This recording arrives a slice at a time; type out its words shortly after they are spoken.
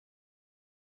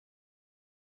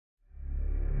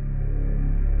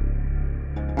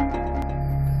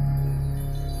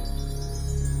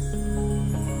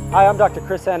Hi, I'm Dr.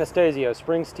 Chris Anastasio,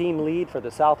 Springs Team Lead for the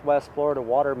Southwest Florida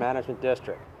Water Management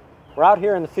District. We're out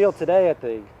here in the field today at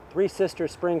the Three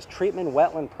Sisters Springs Treatment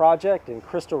Wetland Project in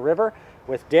Crystal River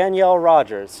with Danielle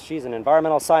Rogers. She's an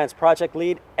Environmental Science Project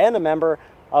Lead and a member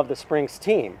of the Springs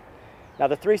team. Now,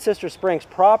 the Three Sisters Springs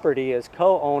property is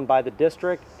co-owned by the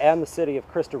district and the city of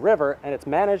Crystal River, and it's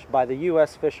managed by the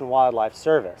U.S. Fish and Wildlife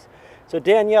Service. So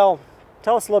Danielle,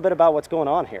 tell us a little bit about what's going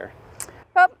on here.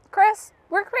 Well, Chris,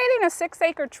 we're creating a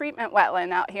 6-acre treatment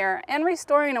wetland out here and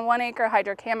restoring a 1-acre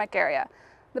hydrocamic area.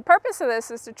 The purpose of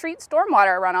this is to treat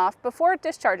stormwater runoff before it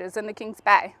discharges into Kings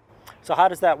Bay. So how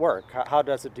does that work? How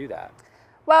does it do that?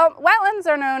 Well, wetlands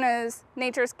are known as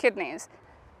nature's kidneys.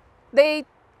 They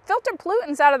filter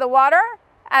pollutants out of the water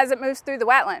as it moves through the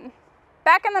wetland.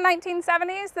 Back in the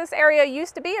 1970s, this area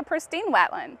used to be a pristine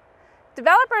wetland.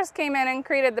 Developers came in and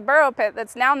created the burrow pit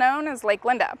that's now known as Lake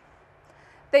Linda.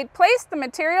 They placed the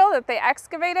material that they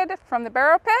excavated from the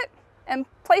burrow pit and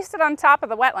placed it on top of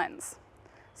the wetlands.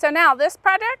 So now this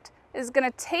project is going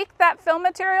to take that fill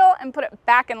material and put it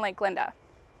back in Lake Linda.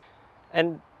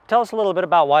 And tell us a little bit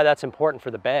about why that's important for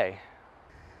the bay.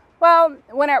 Well,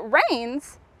 when it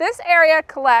rains, this area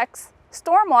collects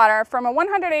stormwater from a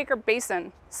 100-acre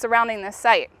basin surrounding this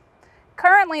site.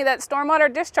 Currently, that stormwater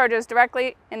discharges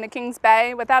directly into Kings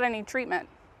Bay without any treatment.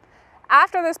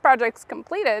 After this project's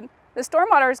completed, the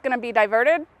stormwater is going to be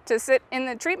diverted to sit in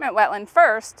the treatment wetland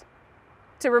first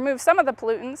to remove some of the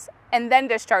pollutants and then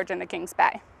discharge into Kings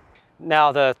Bay.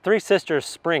 Now, the Three Sisters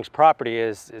Springs property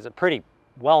is a pretty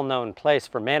well-known place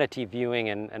for manatee viewing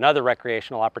and other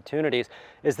recreational opportunities.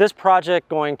 Is this project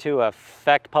going to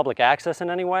affect public access in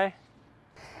any way?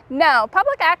 No,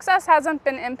 public access hasn't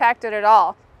been impacted at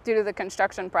all due to the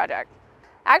construction project.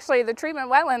 Actually, the treatment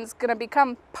wetland is going to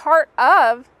become part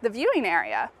of the viewing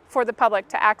area for the public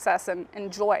to access and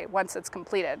enjoy once it's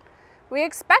completed. We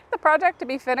expect the project to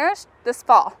be finished this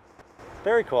fall.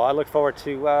 Very cool. I look forward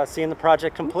to seeing the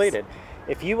project completed.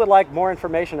 If you would like more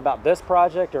information about this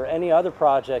project or any other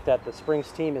project that the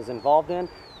Springs team is involved in,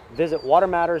 visit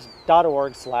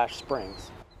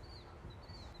watermatters.org/springs.